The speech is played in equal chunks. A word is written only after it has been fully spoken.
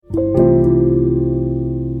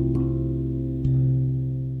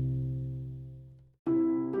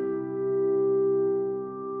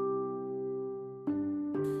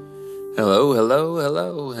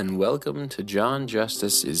welcome to John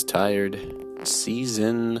Justice is Tired,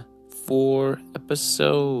 Season 4,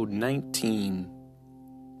 Episode 19.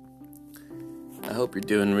 I hope you're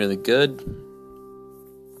doing really good.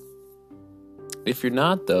 If you're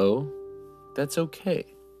not, though, that's okay,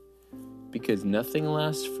 because nothing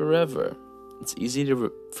lasts forever. It's easy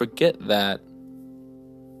to forget that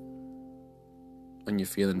when you're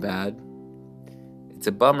feeling bad. It's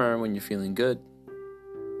a bummer when you're feeling good.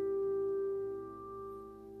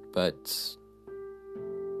 But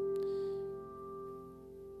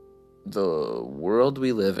the world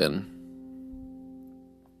we live in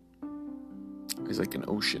is like an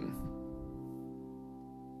ocean,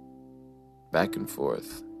 back and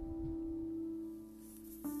forth.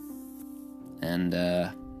 And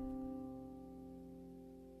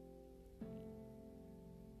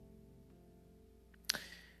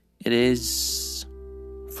it is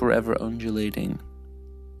forever undulating.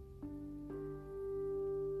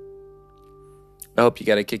 I hope you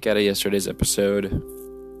got a kick out of yesterday's episode.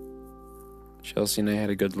 Chelsea and I had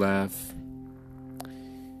a good laugh.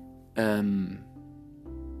 I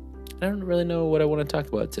don't really know what I want to talk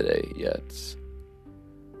about today yet.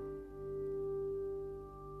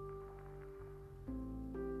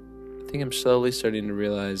 I think I'm slowly starting to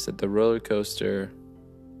realize that the roller coaster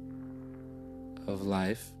of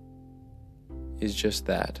life is just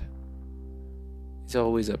that. It's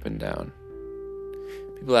always up and down.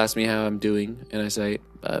 People ask me how I'm doing, and I say,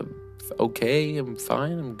 okay, I'm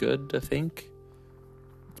fine, I'm good, I think.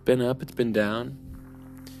 It's been up, it's been down.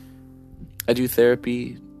 I do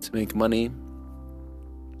therapy to make money.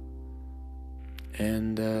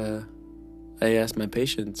 And I ask my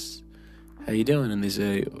patients, how you doing? And they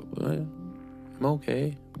say, well, I'm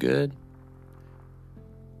okay, I'm good.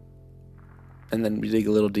 And then we dig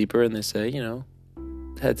a little deeper, and they say,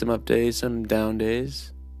 had some up days, some down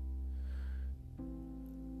days.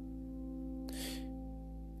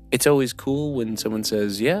 It's always cool when someone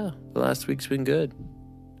says, yeah, the last week's been good.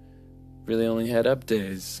 Really only had up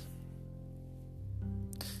days.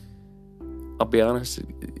 I'll be honest,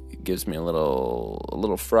 it gives me a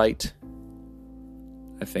little fright.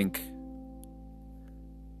 I think,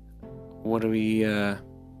 what are we going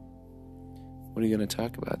to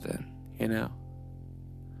talk about then?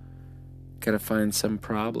 Gotta find some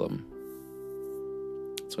problem.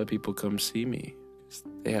 That's why people come see me.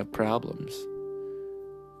 They have problems.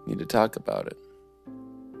 Need to talk about it.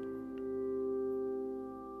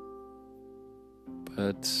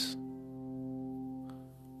 But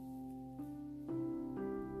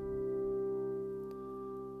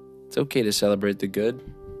it's okay to celebrate the good.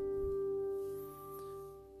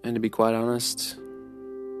 And to be quite honest,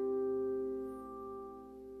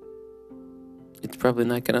 it's probably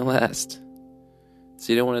not going to last.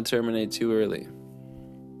 So you don't want to terminate too early.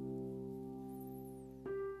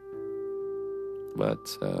 But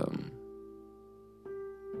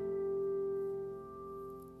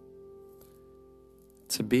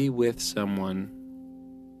to be with someone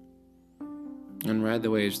and ride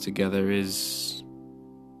the waves together it's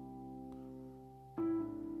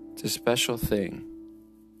a special thing.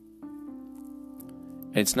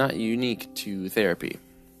 It's not unique to therapy.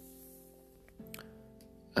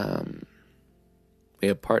 We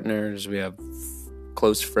have partners, we have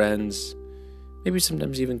close friends, maybe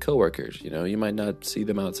sometimes even coworkers. You might not see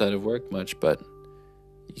them outside of work much, but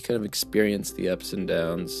you kind of experience the ups and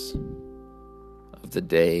downs of the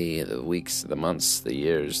day, the weeks, the months, the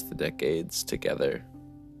years, the decades together.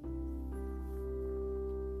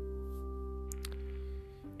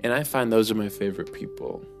 And I find those are my favorite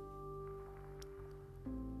people.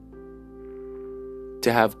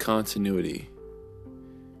 To have continuity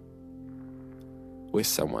with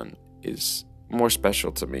someone is more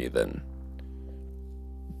special to me than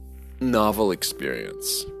novel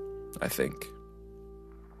experience, I think.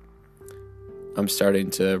 I'm starting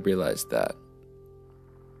to realize that.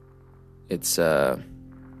 It's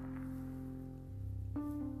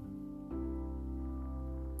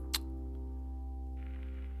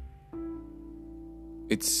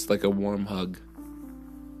like a warm hug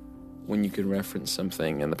when you can reference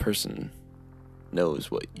something and the person knows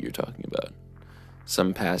what you're talking about.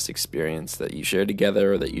 Some past experience that you shared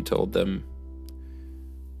together or that you told them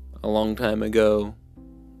a long time ago,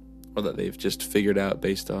 or that they've just figured out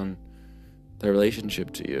based on their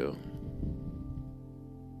relationship to you.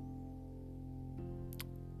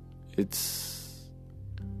 It's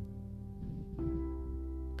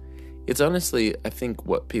honestly, I think,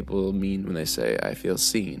 what people mean when they say, I feel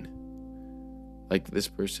seen. Like this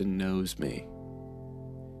person knows me.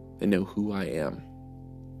 They know who I am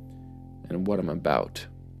and what I'm about.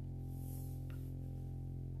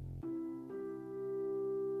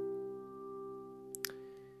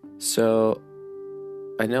 So,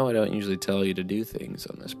 I know I don't usually tell you to do things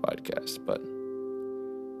on this podcast, but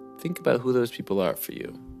think about who those people are for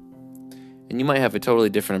you. And you might have a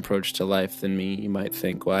totally different approach to life than me. You might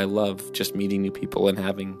think, well, I love just meeting new people and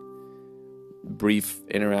having brief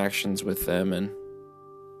interactions with them and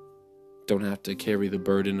don't have to carry the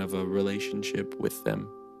burden of a relationship with them.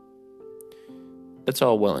 That's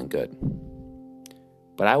all well and good.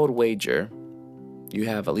 But I would wager you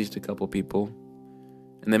have at least a couple people,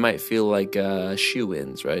 and they might feel like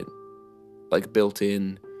shoo-ins, right? Like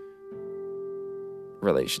built-in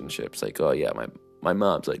relationships. Like, oh yeah, my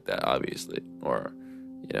mom's like that, obviously. Or,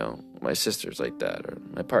 my sister's like that, or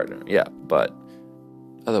my partner. Yeah, but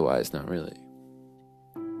otherwise, not really.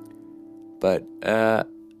 But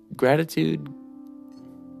gratitude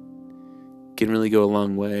can really go a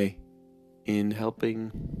long way in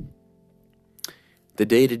helping the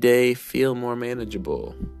day-to-day feel more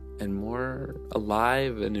manageable and more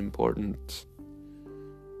alive and important.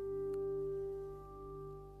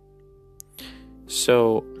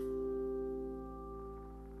 So,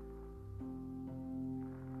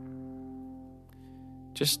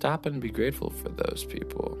 just stop and be grateful for those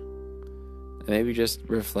people. And maybe just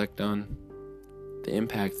reflect on the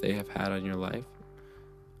impact they have had on your life,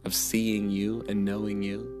 of seeing you and knowing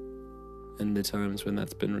you, and the times when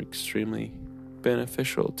that's been extremely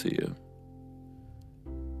beneficial to you.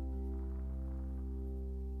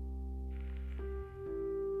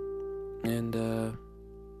 And,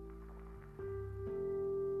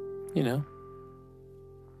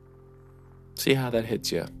 see how that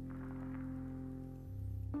hits you.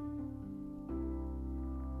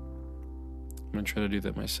 I'm going to try to do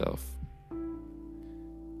that myself.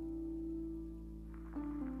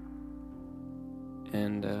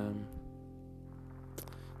 And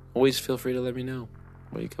always feel free to let me know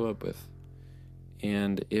what you come up with.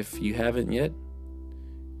 And if you haven't yet,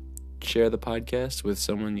 share the podcast with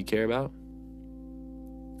someone you care about.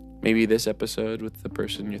 Maybe this episode with the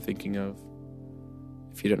person you're thinking of,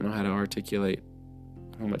 if you don't know how to articulate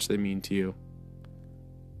how much they mean to you.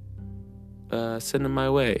 Send them my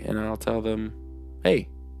way, and I'll tell them, hey,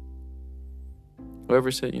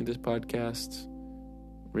 whoever sent you this podcast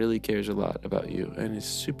really cares a lot about you and is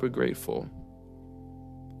super grateful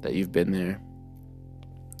that you've been there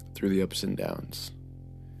through the ups and downs.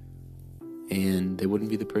 And they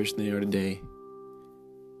wouldn't be the person they are today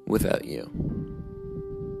without you.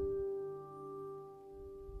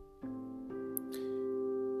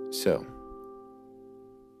 So,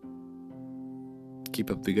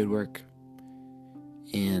 keep up the good work.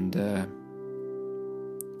 And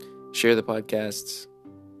share the podcasts.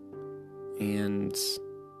 And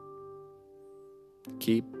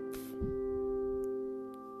keep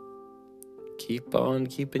on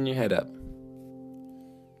keeping your head up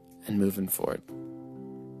and moving forward.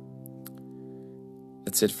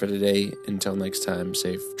 That's it for today. Until next time,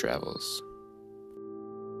 safe travels.